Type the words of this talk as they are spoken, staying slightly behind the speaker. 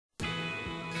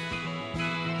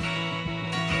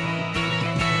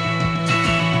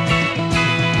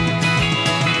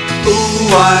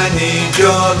I need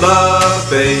your love,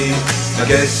 babe. I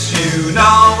guess you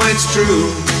know it's true.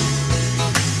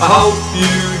 I hope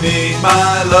you need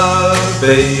my love,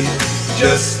 babe,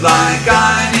 just like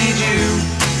I need you.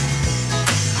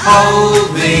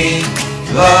 Hold me,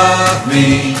 love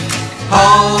me,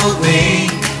 hold me,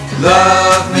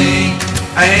 love me.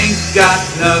 I ain't got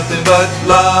nothing but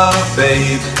love,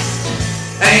 babe,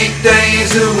 8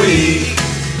 days a week.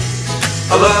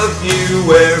 I love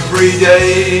you every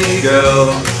day,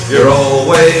 girl. You're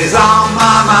always on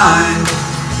my mind.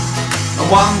 And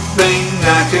one thing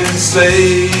I can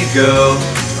say, girl,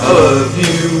 I love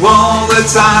you all the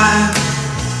time.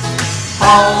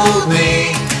 Hold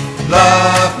me,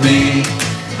 love me,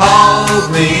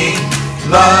 hold me,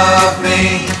 love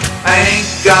me. I ain't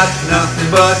got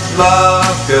nothing but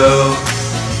love, girl,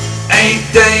 8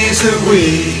 days a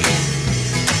week.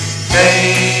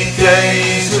 8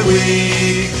 days a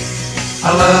week, I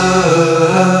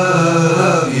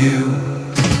love you.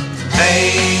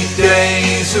 8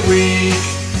 days a week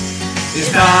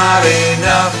is not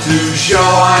enough to show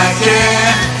I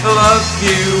care. I love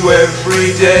you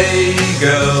every day,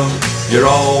 girl. You're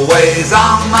always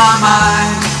on my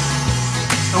mind.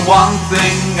 And one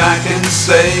thing I can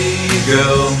say,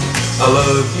 girl, I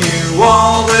love you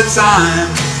all the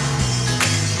time.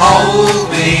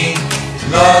 Hold me,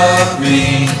 love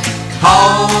me,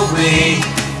 hold me,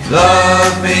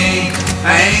 love me.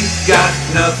 I ain't got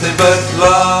nothing but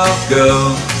love,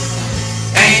 girl,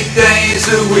 8 days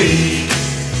a week.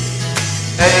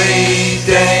 8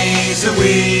 days a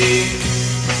week,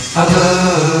 I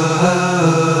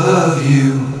love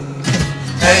you.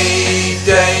 8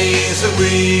 days a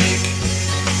week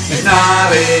is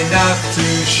not enough to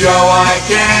show I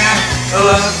care. I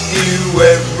love you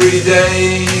every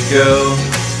day, girl.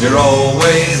 You're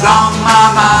always on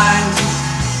my mind.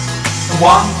 And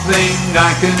one thing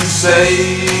I can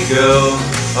say, girl,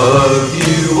 I love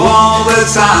you all the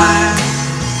time.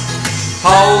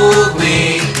 Hold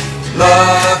me,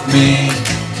 love me,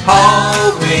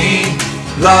 hold me,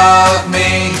 love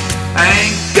me. I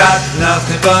ain't got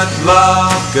nothing but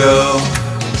love, girl,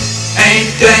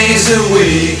 8 days a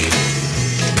week.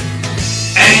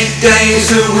 8 days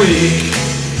a week.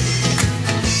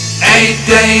 8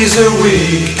 days a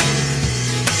week.